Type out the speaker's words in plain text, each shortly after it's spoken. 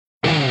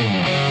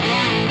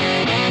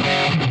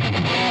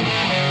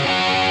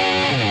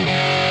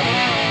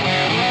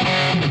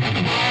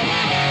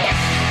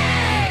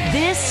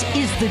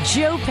The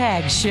Joe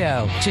Pags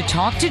Show. To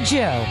talk to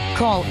Joe,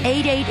 call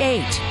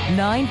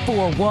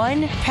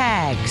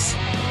 888-941-PAGS.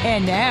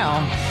 And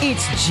now,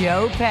 it's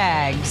Joe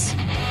Pags.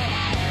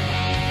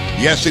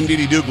 Yes,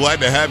 indeed, do.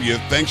 Glad to have you.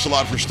 Thanks a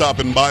lot for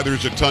stopping by.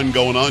 There's a ton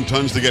going on,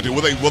 tons to get to.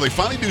 Will they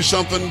finally do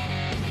something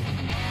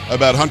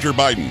about Hunter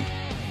Biden?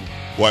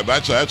 Well,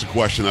 that's a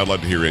question I'd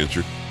like to hear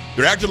answered.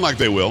 They're acting like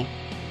they will.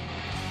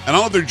 And I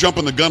know they're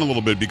jumping the gun a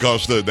little bit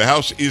because the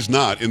House is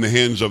not in the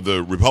hands of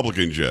the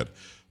Republicans yet.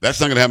 That's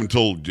not going to happen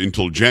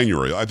until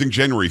January. I think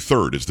January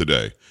 3rd is the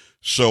day.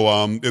 So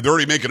they're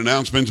already making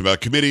announcements about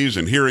committees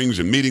and hearings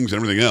and meetings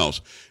and everything else.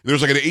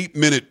 There's like an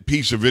 8-minute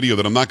piece of video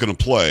that I'm not going to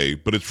play,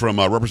 but it's from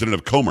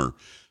Representative Comer.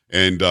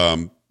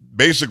 And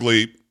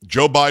basically,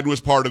 Joe Biden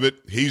was part of it.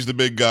 He's the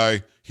big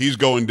guy. He's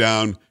going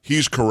down.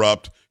 He's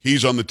corrupt.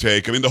 He's on the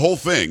take. I mean, the whole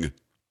thing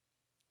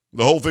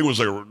was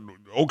like,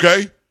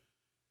 okay.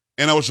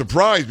 And I was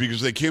surprised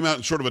because they came out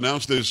and sort of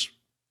announced this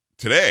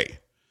today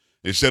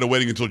instead of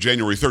waiting until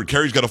January 3rd.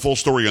 Carrie's got a full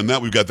story on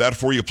that. We've got that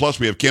for you.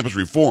 Plus, we have campus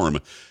reform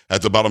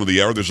at the bottom of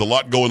the hour. There's a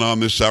lot going on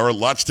this hour,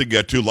 lots to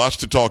get to, lots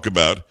to talk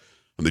about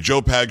on the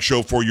Joe Pags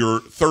Show for your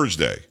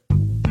Thursday.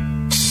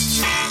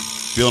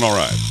 Feeling all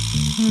right?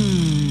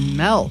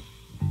 Melly.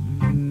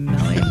 I'm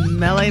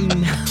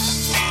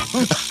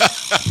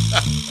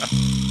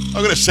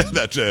going to send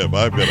that to him.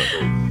 I've got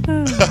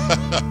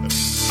it.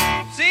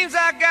 Seems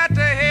I got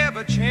to have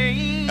a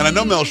change. And I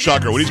know Mel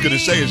Shocker. What he's going to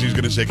say is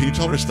can you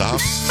tell her to stop?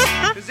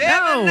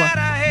 No,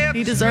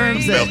 he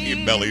deserves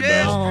it. Melly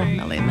Mel.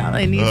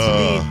 Melly needs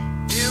to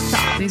be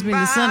top. Needs to be in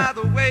the center.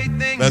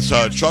 That's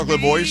Chocolate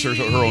Voice, her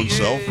own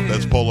self.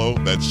 That's Polo.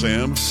 That's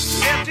Sam.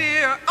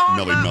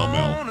 Melly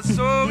Mel.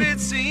 So it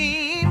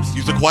seems.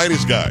 He's the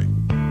quietest guy.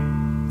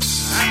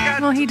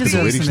 Well, he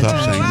deserves some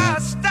Stop attention.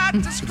 saying that.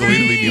 The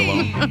lady leave me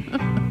alone.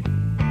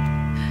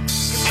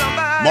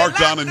 Mark,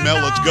 Don, and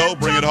Mel, let's go.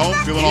 Bring it home.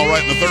 Feeling all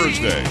right on a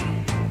Thursday.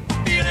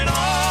 Feeling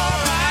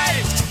all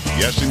right.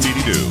 Yes, indeed,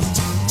 you do.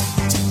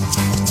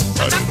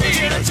 I'm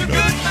feeling too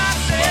good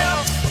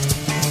myself.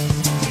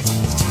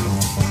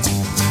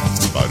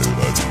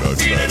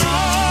 Feeling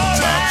all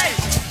right.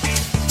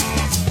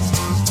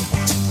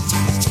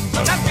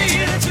 I'm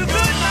feeling too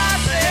good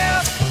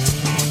myself.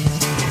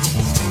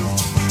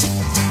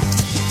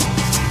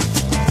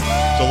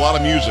 It's a lot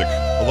of music.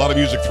 A lot of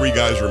music three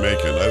guys are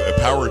making. A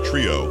power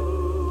trio.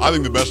 I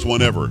think the best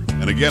one ever.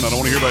 And again, I don't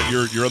want to hear about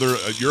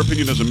your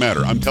opinion doesn't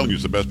matter. I'm telling you,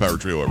 it's the best power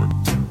trio ever.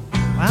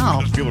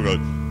 Wow. People go,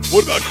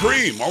 what about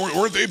Cream?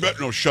 Weren't they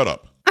better? No, shut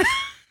up. I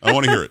don't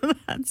want to hear it.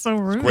 That's so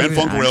rude. Grand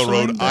Funk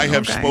Railroad. Actually, I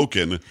have okay.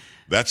 spoken.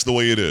 That's the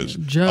way it is.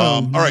 Joe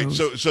all right.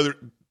 knows. So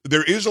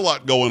there is a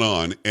lot going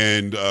on,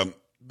 and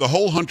the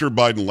whole Hunter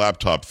Biden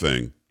laptop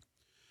thing.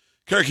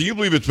 Carrie, can you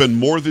believe it's been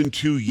more than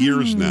 2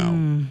 years now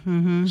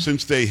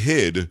since they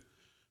hid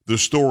the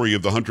story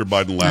of the Hunter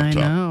Biden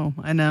laptop?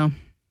 I know.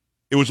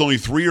 It was only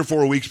 3 or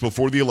 4 weeks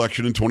before the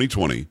election in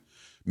 2020.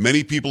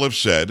 Many people have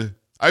said,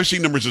 I've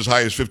seen numbers as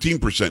high as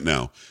 15%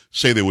 now,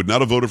 say they would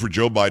not have voted for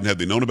Joe Biden had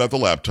they known about the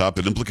laptop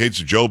that implicates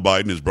Joe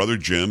Biden, his brother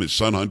Jim, his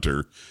son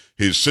Hunter,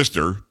 his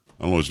sister,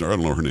 I don't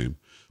know her name,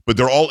 but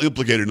they're all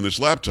implicated in this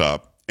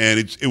laptop, and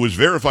it was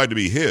verified to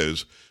be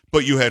his,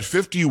 but you had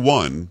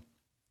 51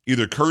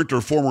 either current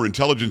or former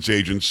intelligence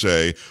agents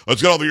say,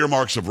 let's get all the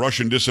earmarks of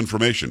Russian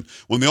disinformation,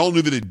 when they all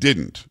knew that it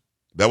didn't.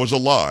 That was a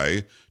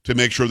lie to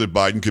make sure that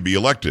Biden could be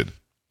elected.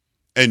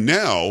 And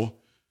now,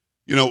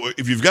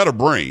 if you've got a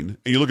brain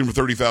and you're looking for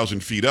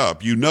 30,000 feet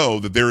up, you know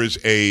that there is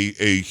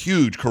a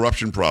huge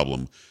corruption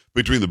problem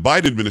between the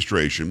Biden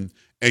administration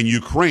and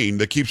Ukraine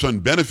that keeps on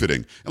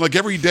benefiting. And like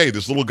every day,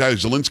 this little guy,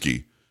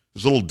 Zelensky,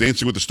 this little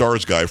Dancing with the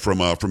Stars guy from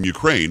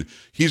Ukraine,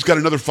 he's got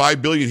another $5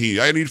 billion.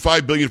 I need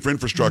 $5 billion for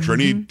infrastructure. I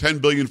need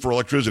 $10 billion for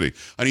electricity.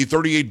 I need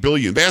 $38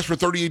 billion. They asked for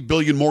 $38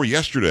 billion more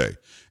yesterday.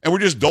 And we're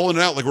just doling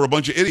it out like we're a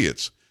bunch of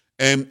idiots.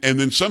 And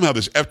then somehow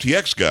this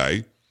FTX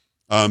guy,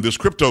 this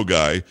crypto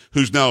guy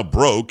who's now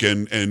broke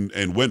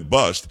and went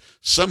bust,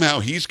 somehow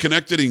he's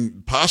connected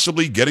and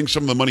possibly getting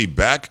some of the money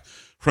back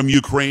from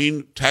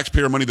Ukraine,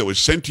 taxpayer money that was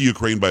sent to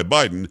Ukraine by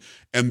Biden,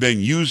 and then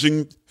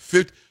using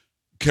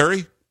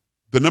Carrie,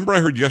 the number I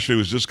heard yesterday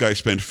was this guy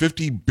spent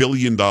 $50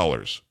 billion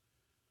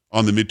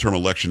on the midterm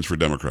elections for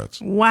Democrats.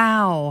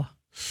 Wow.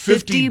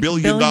 $50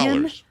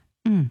 billion.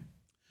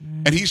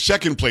 And he's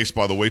second place,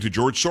 by the way, to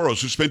George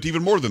Soros, who spent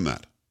even more than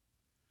that.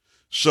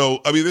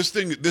 So, I mean, this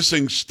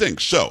thing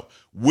stinks. So,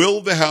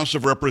 will the House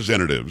of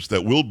Representatives,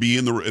 that will be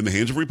in the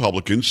hands of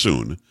Republicans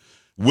soon,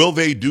 will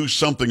they do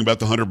something about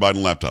the Hunter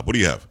Biden laptop? What do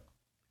you have?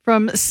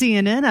 From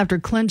CNN, after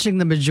clinching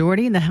the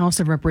majority in the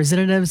House of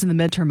Representatives in the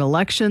midterm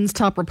elections,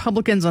 top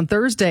Republicans on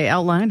Thursday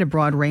outlined a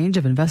broad range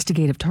of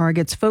investigative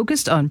targets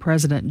focused on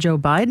President Joe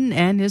Biden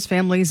and his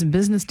family's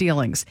business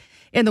dealings.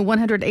 In the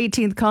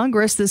 118th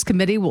Congress, this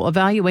committee will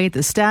evaluate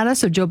the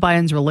status of Joe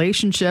Biden's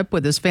relationship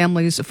with his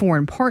family's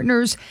foreign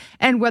partners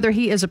and whether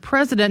he is a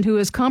president who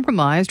is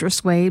compromised or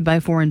swayed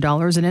by foreign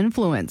dollars and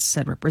influence,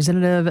 said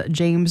Representative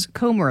James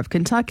Comer of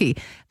Kentucky,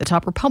 the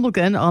top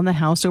Republican on the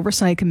House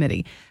Oversight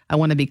Committee. I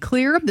want to be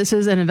clear. This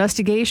is an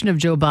investigation of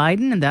Joe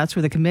Biden, and that's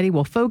where the committee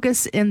will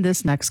focus in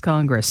this next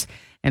Congress.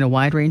 In a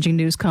wide-ranging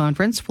news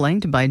conference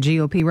flanked by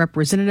GOP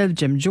Representative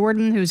Jim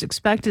Jordan, who's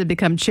expected to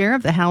become chair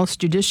of the House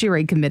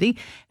Judiciary Committee,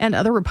 and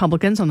other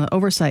Republicans on the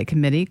Oversight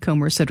Committee,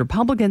 Comer said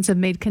Republicans have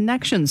made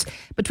connections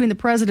between the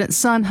president's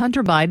son,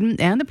 Hunter Biden,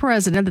 and the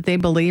president that they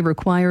believe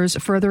requires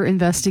further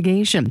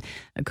investigation.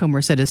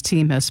 Comer said his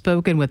team has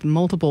spoken with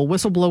multiple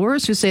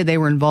whistleblowers who say they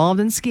were involved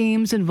in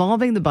schemes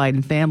involving the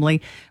Biden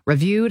family,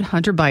 reviewed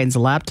Hunter Biden's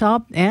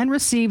laptop, and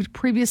received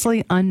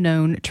previously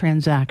unknown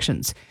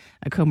transactions.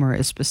 Comer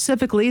is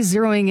specifically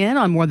zeroing in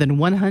on more than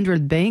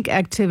 100 bank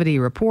activity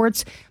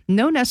reports,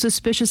 known as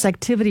suspicious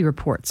activity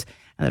reports,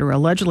 that are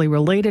allegedly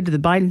related to the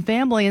Biden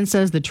family, and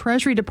says the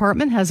Treasury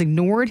Department has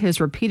ignored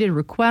his repeated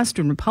request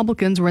when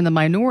Republicans were in the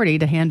minority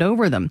to hand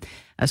over them.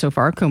 So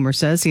far, Comer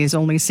says he has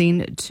only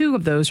seen 2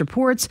 of those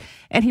reports,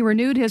 and he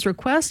renewed his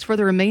request for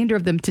the remainder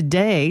of them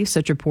today.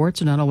 Such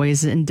reports are not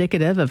always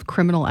indicative of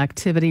criminal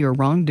activity or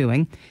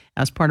wrongdoing.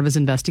 As part of his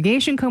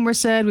investigation, Comer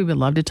said, we would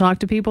love to talk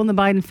to people in the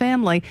Biden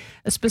family,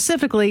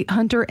 specifically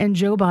Hunter and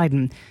Joe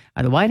Biden.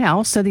 The White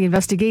House said the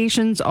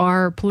investigations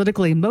are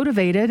politically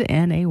motivated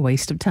and a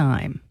waste of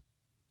time.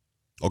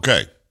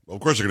 Okay. Well,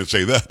 of course they're going to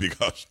say that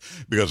because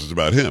it's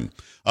about him.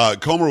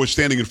 Comer was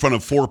standing in front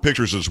of 4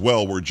 pictures as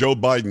well where Joe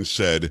Biden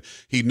said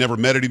he'd never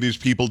met any of these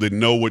people, didn't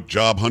know what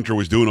job Hunter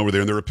was doing over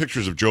there. And there were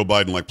pictures of Joe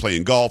Biden like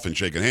playing golf and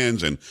shaking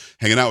hands and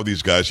hanging out with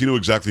these guys. He knew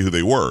exactly who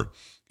they were.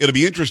 It'll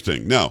be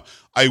interesting. Now,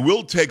 I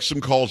will take some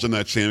calls on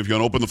that, Sam, if you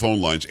want to open the phone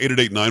lines.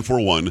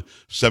 888-941-7247,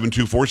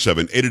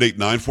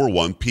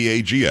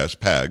 888-941-PAGS,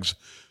 PAGS.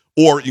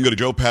 Or you can go to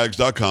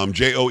joepags.com,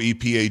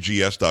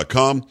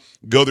 joepags.com.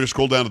 Go there,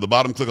 scroll down to the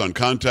bottom, click on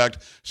contact,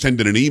 send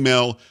in an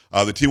email.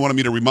 The team wanted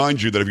me to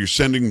remind you that if you're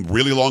sending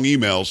really long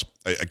emails,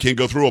 I can't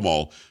go through them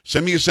all.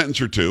 Send me a sentence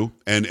or two,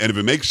 and if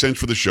it makes sense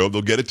for the show,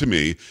 they'll get it to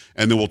me,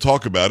 and then we'll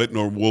talk about it,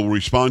 or we'll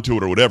respond to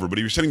it or whatever. But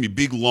if you're sending me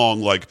big, long,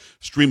 like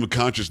stream of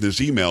consciousness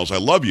emails, I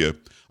love you.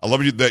 I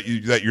love you that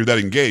you're that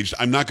engaged.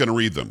 I'm not going to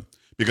read them,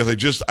 because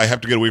I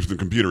have to get away from the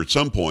computer at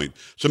some point.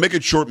 So make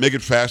it short, make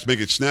it fast, make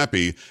it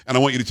snappy, and I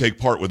want you to take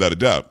part without a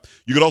doubt.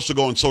 You could also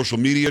go on social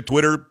media,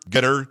 Twitter,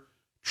 Getter,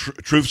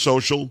 Truth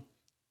Social,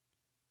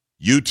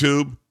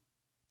 YouTube,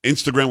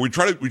 Instagram. We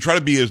try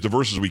to be as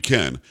diverse as we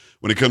can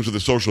when it comes to the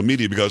social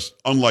media, because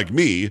unlike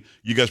me,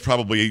 you guys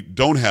probably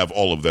don't have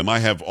all of them. I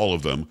have all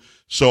of them.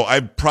 So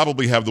I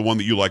probably have the one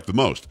that you like the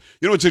most.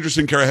 You know what's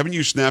interesting, Kara? I haven't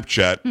used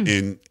Snapchat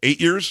in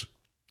 8 years.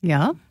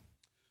 Yeah.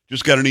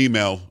 Just got an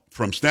email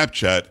from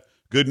Snapchat.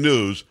 Good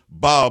news,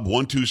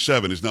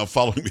 Bob127 is now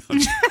following me on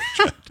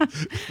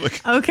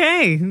Snapchat.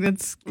 Okay,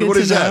 that's good what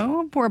to is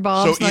know. That? Poor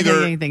Bob's not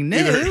getting anything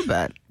new,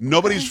 but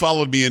nobody's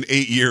followed me in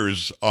 8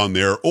 years on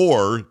there,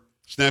 or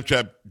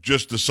Snapchat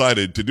just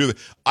decided to do that.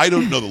 I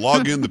don't know the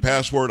login, the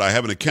password. I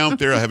have an account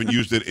there. I haven't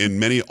used it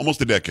in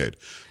almost a decade.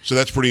 So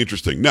that's pretty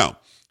interesting. Now,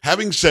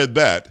 having said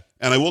that,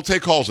 and I will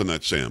take calls on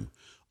that, Sam,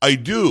 I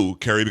do,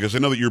 Carrie, because I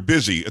know that you're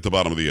busy at the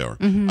bottom of the hour.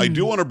 I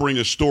do want to bring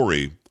a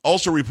story,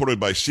 also reported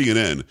by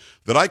CNN,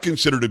 that I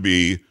consider to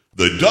be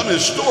the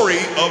dumbest story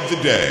of the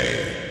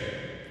day.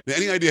 Now,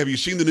 any idea? Have you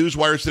seen the news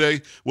wires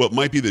today? Well, it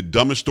might be the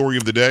dumbest story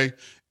of the day.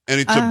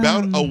 And it's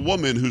about a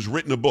woman who's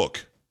written a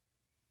book.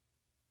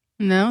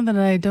 No, that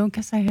I don't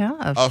guess I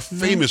have. A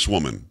famous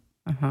woman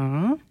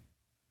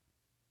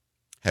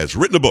has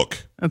written a book.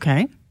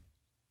 Okay.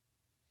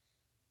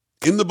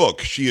 In the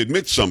book, she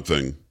admits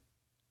something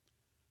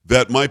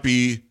that might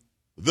be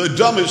the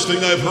dumbest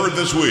thing I've heard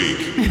this week.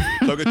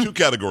 So I've got 2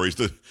 categories,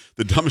 the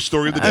dumbest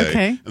story of the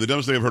day and the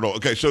dumbest thing I've heard all.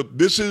 Okay, so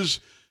this is,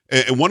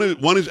 and one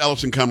is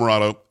Allison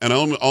Camerata, and I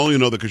only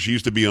know that because she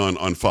used to be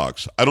on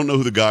Fox. I don't know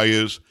who the guy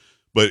is,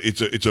 but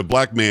it's a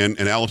black man,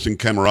 and Allison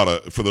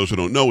Camerata, for those who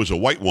don't know, is a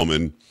white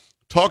woman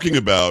talking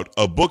about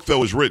a book that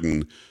was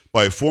written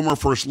by former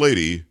First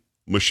Lady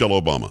Michelle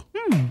Obama.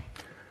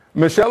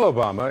 Michelle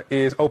Obama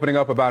is opening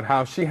up about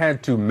how she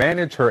had to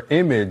manage her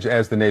image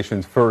as the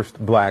nation's first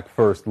black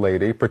first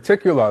lady,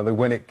 particularly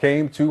when it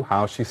came to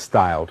how she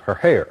styled her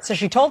hair. So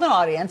she told an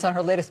audience on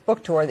her latest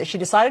book tour that she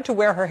decided to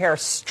wear her hair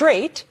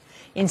straight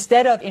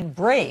instead of in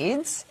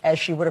braids, as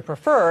she would have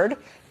preferred,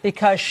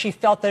 because she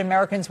felt that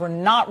Americans were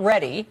not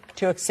ready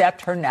to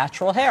accept her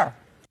natural hair.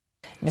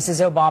 Mrs.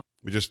 Obama.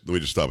 Let me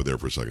just stop it there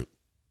for a second.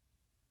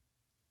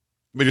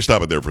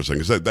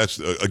 That's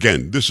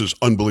again, this is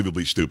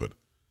unbelievably stupid.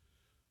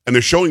 And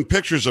they're showing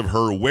pictures of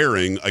her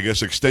wearing, I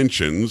guess,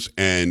 extensions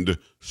and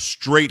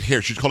straight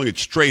hair. She's calling it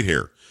straight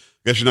hair. I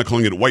guess she's not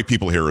calling it white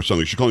people hair or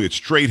something. She's calling it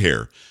straight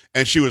hair.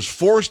 And she was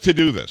forced to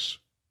do this.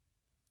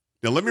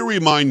 Now, let me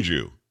remind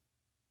you,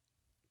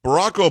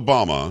 Barack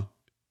Obama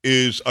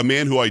is a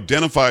man who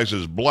identifies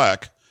as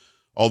black,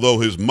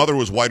 although his mother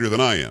was whiter than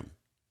I am.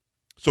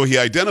 So he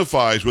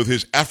identifies with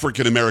his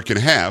African-American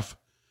half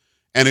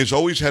and has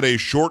always had a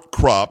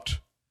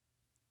short-cropped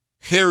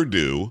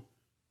hairdo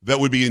that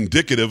would be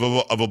indicative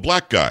of a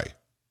black guy.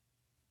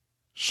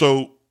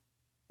 So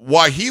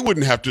why he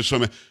wouldn't have to,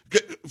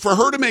 for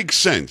her to make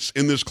sense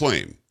in this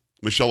claim,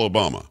 Michelle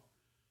Obama,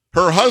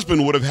 her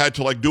husband would have had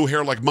to do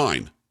hair like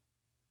mine.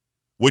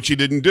 which he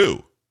didn't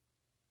do.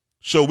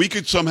 So we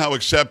could somehow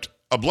accept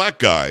a black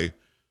guy,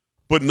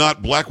 but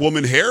not black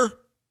woman hair?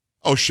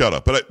 Oh, shut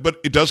up. But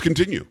it does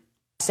continue.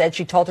 Said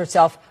she told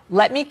herself,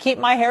 let me keep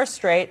my hair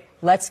straight.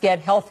 Let's get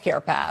health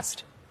care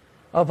passed.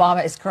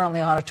 Obama is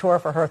currently on a tour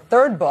for her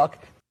third book.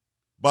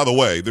 By the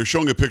way, they're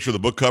showing a picture of the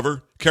book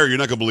cover. Carrie, you're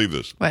not going to believe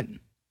this. What?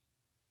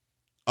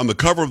 On the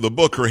cover of the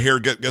book, her hair,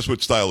 guess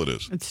what style it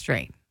is? It's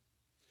straight.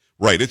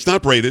 Right. It's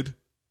not braided.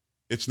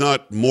 It's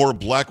not more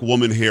black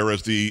woman hair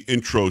as the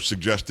intro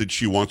suggested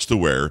she wants to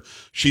wear.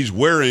 She's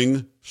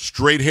wearing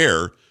straight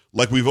hair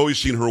like we've always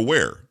seen her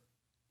wear.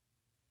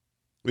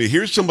 I mean,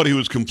 here's somebody who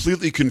is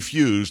completely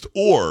confused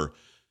or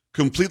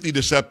completely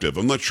deceptive.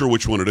 I'm not sure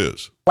which one it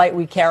is. Light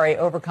we carry,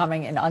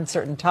 overcoming in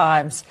uncertain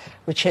times,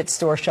 which hit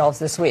store shelves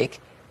this week.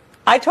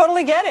 I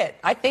totally get it.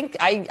 I think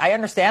I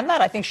understand that.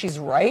 I think she's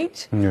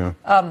right. Yeah.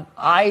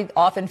 I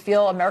often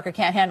feel America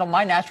can't handle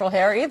my natural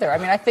hair either. I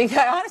mean, I think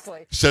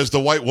honestly. Says the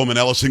white woman,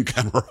 Ellison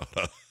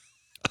Camerata.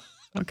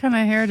 What kind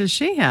of hair does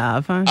she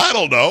have? I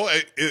don't know.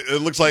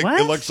 It looks like What?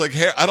 it looks like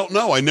hair. I don't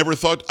know.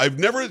 I've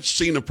never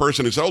seen a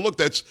person who said, "Oh, look,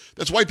 that's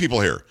white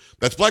people hair.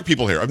 That's black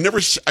people hair." I've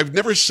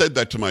never said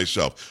that to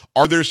myself.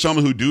 Are there some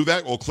who do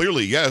that? Well,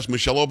 clearly, yes.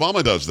 Michelle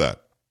Obama does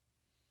that.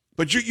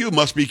 But you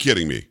must be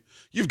kidding me.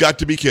 You've got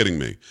to be kidding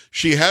me.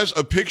 She has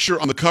a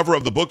picture on the cover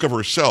of the book of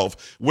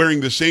herself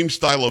wearing the same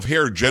style of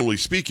hair, generally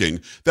speaking,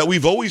 that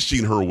we've always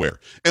seen her wear.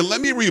 And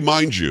let me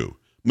remind you,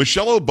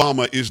 Michelle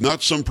Obama is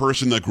not some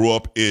person that grew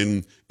up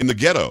in the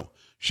ghetto.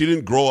 She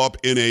didn't grow up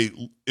in a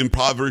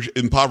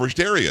impoverished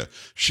area.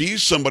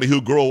 She's somebody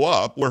who grew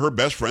up where her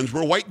best friends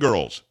were white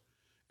girls.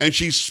 And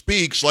she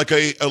speaks like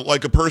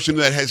a person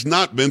that has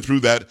not been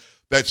through that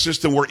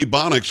system where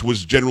Ebonics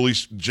was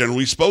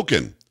generally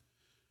spoken.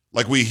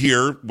 Like we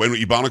hear when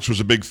Ebonics was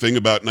a big thing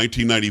about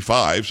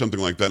 1995, something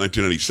like that,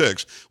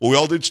 1996. Well, we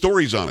all did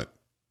stories on it.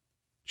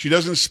 She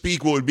doesn't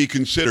speak what would be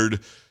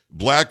considered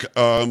black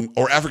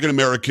or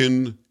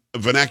African-American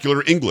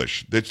vernacular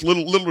English. That's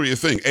literally a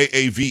thing,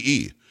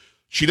 AAVE.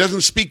 She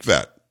doesn't speak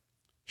that.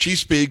 She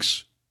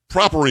speaks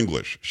proper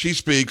English. She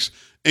speaks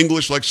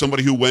English like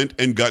somebody who went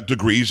and got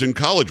degrees in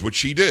college, which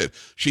she did.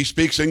 She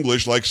speaks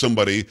English like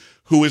somebody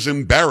who is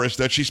embarrassed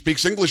that she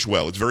speaks English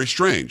well. It's very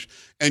strange.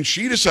 And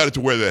she decided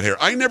to wear that hair.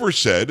 I never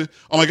said,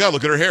 oh my God,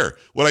 look at her hair.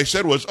 What I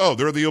said was, oh,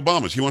 they're the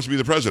Obamas. He wants to be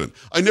the president.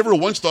 I never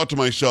once thought to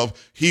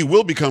myself, he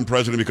will become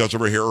president because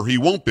of her hair or he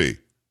won't be.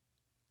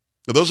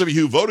 Now, those of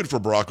you who voted for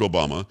Barack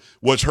Obama,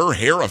 was her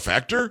hair a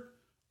factor?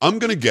 I'm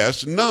going to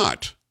guess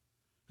not.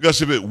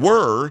 Because if it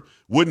were,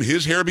 wouldn't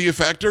his hair be a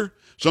factor?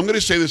 So I'm going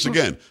to say this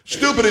again.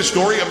 Stupidest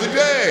story of the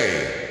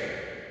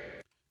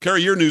day.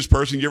 Carrie, you're a news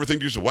person. You ever think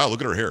to yourself, wow,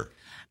 look at her hair?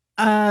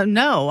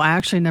 No, I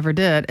actually never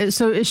did.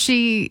 So is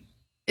she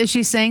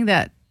saying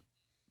that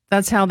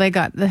that's how they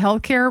got the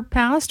health care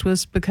passed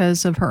was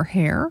because of her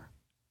hair?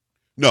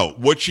 No,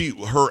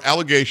 her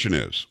allegation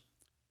is,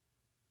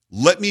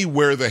 let me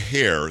wear the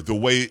hair the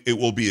way it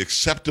will be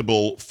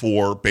acceptable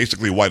for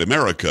basically white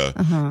America,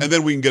 and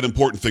then we can get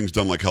important things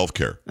done like health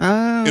care.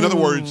 Oh, in other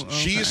words,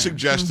 she's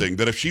suggesting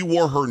that if she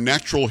wore her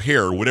natural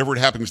hair, whatever it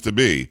happens to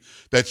be,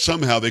 that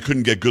somehow they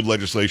couldn't get good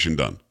legislation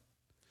done.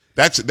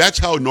 That's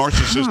how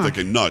narcissistic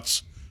and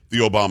nuts the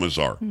Obamas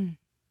are.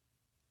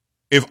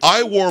 If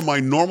I wore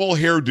my normal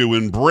hairdo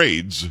in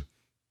braids,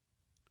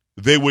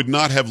 they would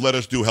not have let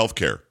us do health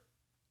care.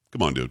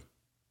 Come on, dude.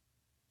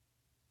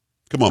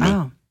 Come on, man.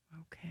 Oh.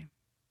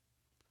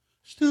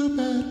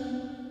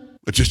 Stupid.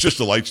 It's just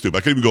a light stupid.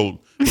 I can't even go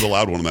with a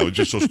loud one on that. It's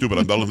just so stupid.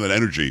 I don't have that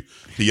energy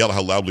to yell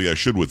how loudly I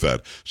should with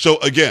that. So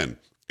again,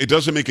 it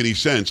doesn't make any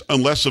sense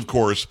unless, of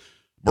course,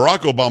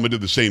 Barack Obama did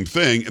the same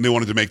thing and they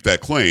wanted to make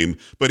that claim.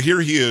 But here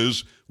he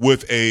is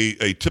with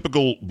a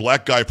typical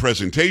black guy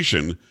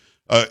presentation,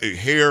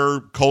 hair,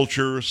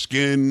 culture,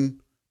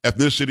 skin,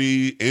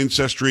 ethnicity,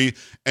 ancestry,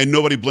 and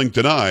nobody blinked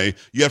an eye.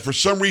 Yet for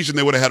some reason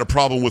they would have had a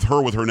problem with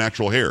her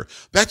natural hair.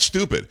 That's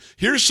stupid.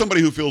 Here's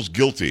somebody who feels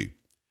guilty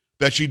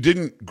that she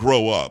didn't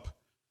grow up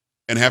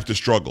and have to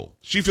struggle.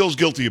 She feels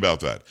guilty about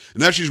that.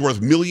 And now she's worth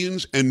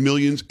millions and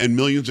millions and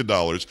millions of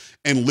dollars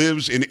and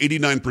lives in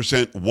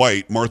 89%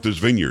 white Martha's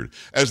Vineyard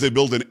as they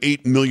build an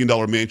 $8 million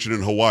mansion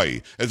in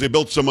Hawaii, as they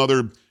built some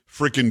other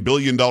freaking $1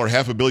 billion,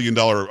 $500 million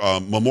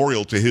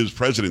memorial to his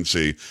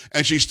presidency,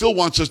 and she still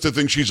wants us to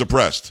think she's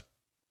oppressed.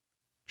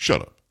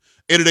 Shut up.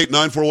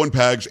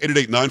 888-941-PAGS,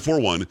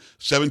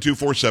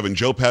 888-941-7247,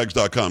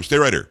 joepags.com. Stay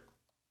right here.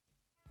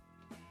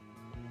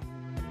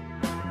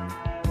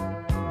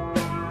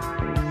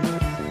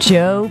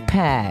 Joe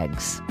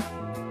Pags.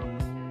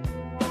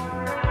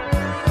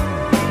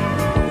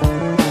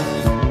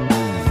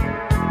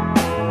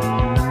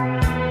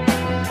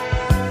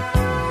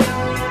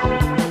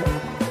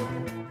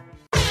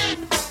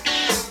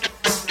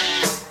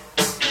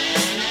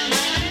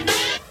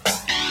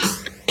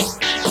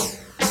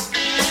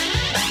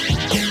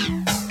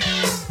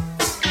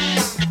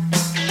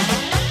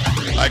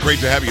 Hi, great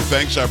to have you.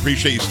 Thanks. I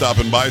appreciate you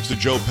stopping by. It's the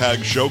Joe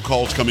Pags Show.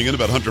 Calls coming in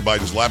about Hunter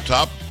Biden's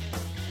laptop.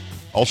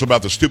 Also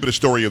about the stupidest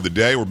story of the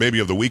day, or maybe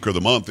of the week or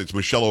the month. It's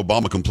Michelle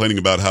Obama complaining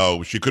about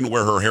how she couldn't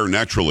wear her hair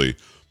naturally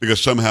because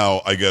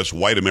somehow, I guess,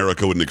 white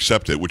America wouldn't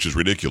accept it, which is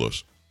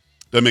ridiculous.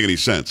 Doesn't make any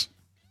sense.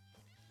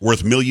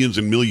 Worth millions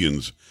and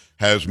millions,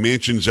 has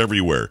mansions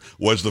everywhere,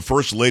 was the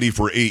first lady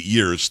for 8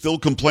 years, still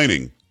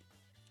complaining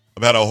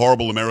about how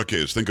horrible America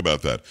is. Think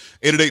about that.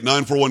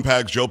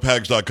 888-941-PAGS,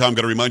 joepags.com.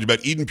 Got to remind you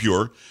about Eden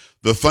Pure,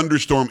 the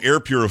Thunderstorm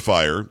air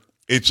purifier.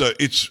 It's an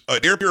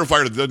air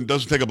purifier that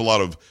doesn't take up a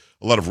lot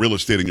of real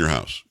estate in your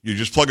house. You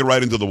just plug it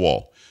right into the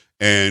wall,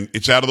 and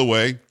it's out of the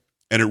way,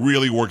 and it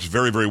really works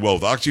very, very well.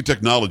 With Oxy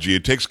technology,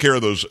 it takes care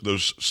of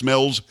those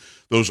smells,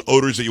 those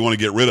odors that you want to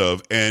get rid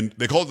of, and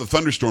they call it the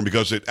Thunderstorm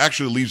because it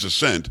actually leaves a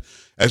scent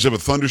as if a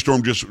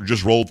thunderstorm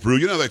just rolled through.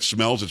 You know how that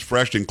smells? It's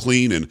fresh and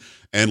clean,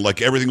 and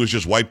like everything was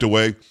just wiped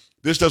away.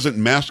 This doesn't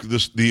mask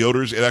the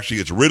odors. It actually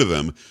gets rid of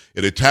them.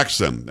 It attacks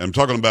them. I'm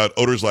talking about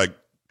odors like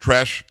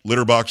trash,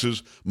 litter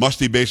boxes,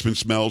 musty basement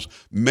smells,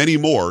 many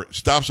more.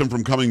 Stops them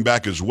from coming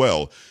back as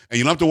well. And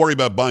you don't have to worry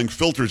about buying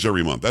filters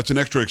every month. That's an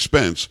extra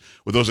expense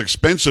with those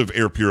expensive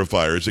air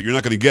purifiers that you're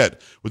not going to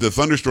get with the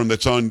Thunderstorm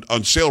that's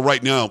on sale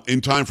right now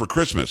in time for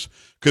Christmas.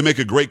 Could make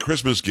a great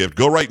Christmas gift.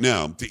 Go right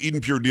now to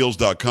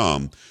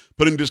EdenPureDeals.com.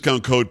 Put in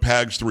discount code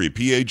PAGS3,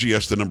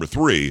 P-A-G-S, the number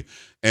 3,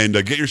 and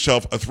get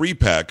yourself a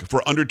 3-pack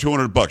for under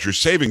 $200. You're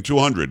saving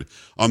 $200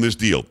 on this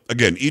deal.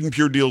 Again,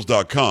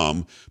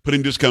 EdenPureDeals.com. Put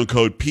in discount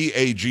code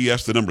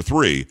PAGS, the number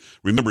 3.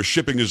 Remember,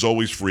 shipping is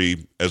always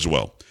free as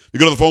well. You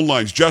go to the phone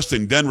lines.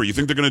 Justin, Denver, you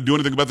think they're going to do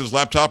anything about this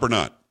laptop or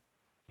not?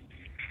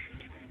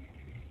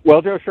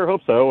 Well, Joe, sure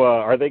hope so.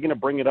 Are they going to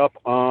bring it up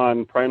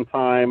on prime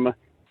time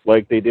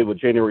like they did with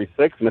January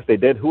 6th? And if they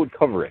did, who would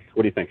cover it?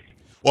 What do you think?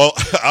 Well,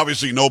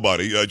 obviously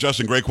nobody.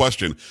 Justin, great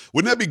question.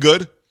 Wouldn't that be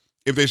good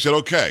if they said,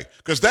 okay,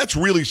 because that's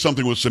really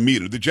something with some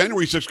meat. The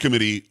January 6th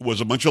committee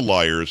was a bunch of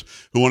liars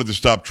who wanted to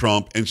stop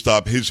Trump and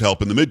stop his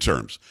help in the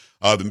midterms.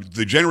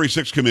 The January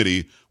 6th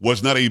committee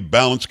was not a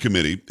balanced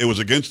committee. It was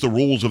against the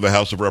rules of the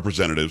House of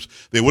Representatives.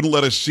 They wouldn't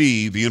let us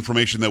see the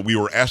information that we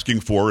were asking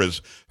for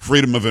as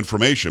freedom of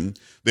information.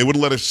 They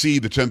wouldn't let us see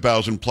the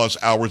 10,000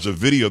 plus hours of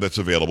video that's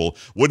available.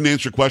 Wouldn't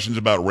answer questions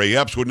about Ray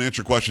Epps. Wouldn't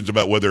answer questions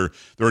about whether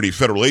there are any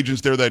federal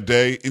agents there that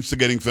day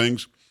instigating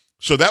things.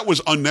 So that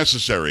was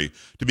unnecessary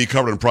to be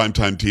covered on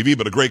primetime TV,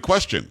 but a great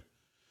question.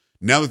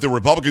 Now that the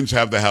Republicans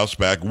have the House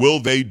back, will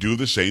they do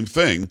the same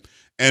thing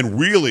and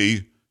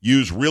really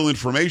use real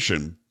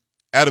information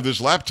out of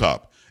this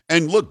laptop?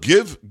 And look,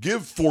 give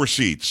 4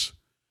 seats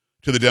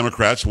to the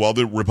Democrats while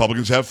the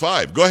Republicans have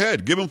 5. Go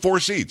ahead, give them 4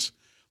 seats.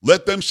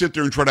 Let them sit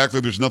there and try to act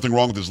like there's nothing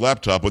wrong with this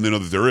laptop when they know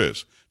that there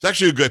is. It's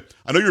actually a good,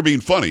 I know you're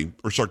being funny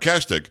or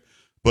sarcastic,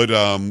 but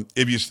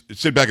if you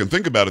sit back and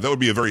think about it, that would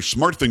be a very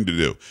smart thing to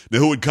do. Now,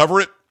 who would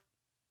cover it?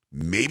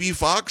 Maybe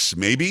Fox,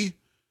 maybe.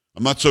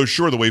 I'm not so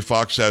sure the way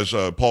Fox has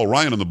Paul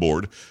Ryan on the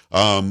board.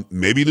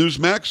 Maybe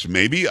Newsmax,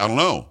 maybe, I don't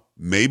know.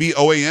 Maybe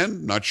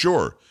OAN, not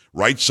sure.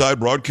 Right Side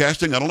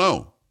Broadcasting, I don't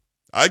know.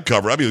 I'd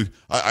cover it.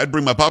 I'd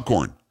bring my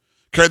popcorn.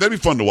 Carrie, that'd be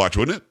fun to watch,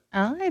 wouldn't it?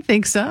 I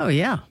think so,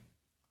 yeah.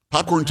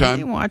 Popcorn time.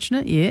 You watching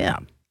it? Yeah.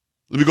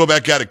 Let me go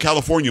back at it.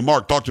 California,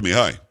 Mark, talk to me.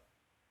 Hi.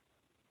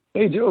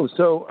 Hey, Joe.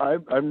 So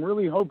I'm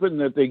really hoping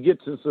that they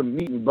get to some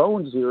meat and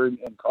bones here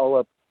and call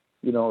up,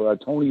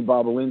 Tony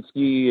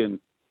Bobolinsky, and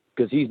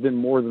because he's been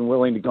more than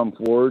willing to come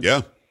forward.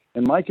 Yeah.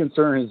 And my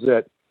concern is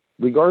that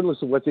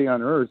regardless of what they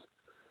unearth,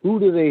 who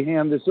do they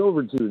hand this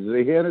over to? Do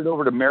they hand it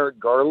over to Merrick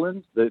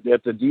Garland at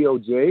the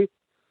DOJ?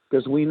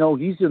 Because we know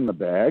he's in the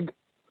bag.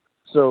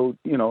 So,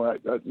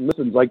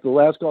 listen, like the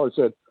last caller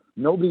said,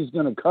 nobody's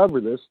going to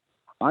cover this.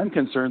 I'm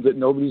concerned that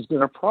nobody's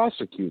going to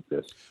prosecute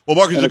this. Well,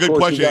 Mark, it's a good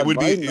question.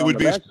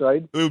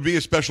 It would be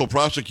a special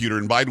prosecutor,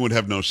 and Biden would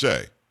have no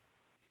say.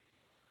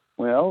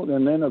 Well,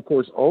 and then, of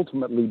course,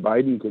 ultimately,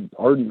 Biden could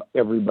pardon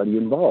everybody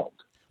involved.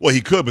 Well, he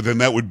could, but then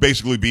that would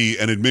basically be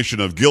an admission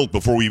of guilt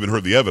before we even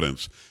heard the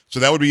evidence. So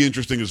that would be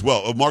interesting as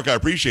well. Mark, I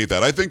appreciate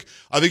that. I think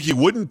he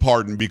wouldn't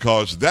pardon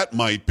because that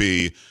might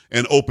be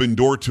an open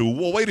door to,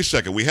 well, wait a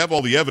second. We have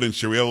all the evidence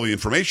here. We have all the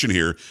information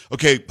here.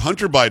 Okay,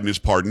 Hunter Biden is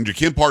pardoned. You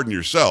can't pardon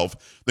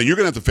yourself. Then you're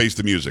going to have to face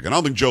the music. And I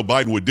don't think Joe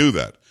Biden would do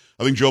that.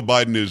 I think Joe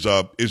Biden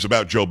is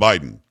about Joe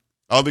Biden.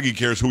 I don't think he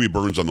cares who he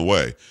burns on the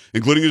way,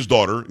 including his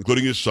daughter,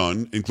 including his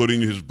son, including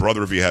his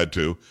brother if he had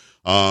to.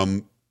 Yeah,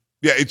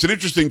 it's an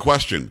interesting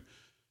question.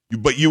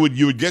 But you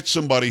would get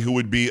somebody who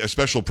would be a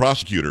special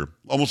prosecutor,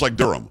 almost like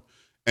Durham,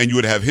 and you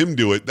would have him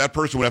do it. That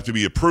person would have to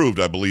be approved,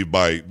 I believe,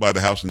 by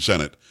the House and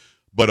Senate.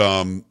 But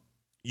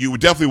you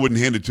definitely wouldn't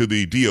hand it to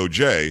the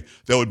DOJ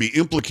that would be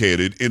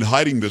implicated in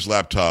hiding this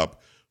laptop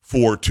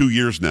for 2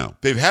 years now.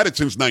 They've had it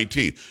since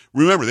 19.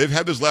 Remember, they've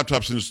had this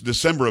laptop since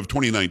December of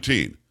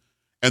 2019,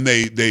 and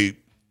they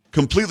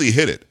completely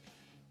hid it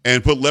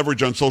and put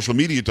leverage on social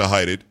media to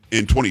hide it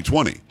in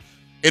 2020.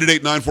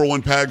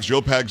 888-941-PAGS,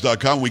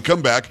 joepags.com. When we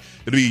come back,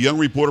 it'll be a young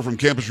reporter from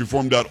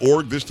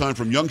campusreform.org, this time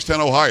from Youngstown,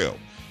 Ohio.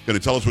 Going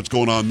to tell us what's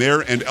going on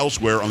there and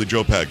elsewhere on the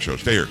Joe Pags Show.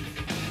 Stay here.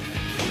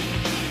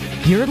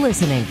 You're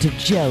listening to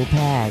Joe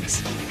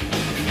Pags.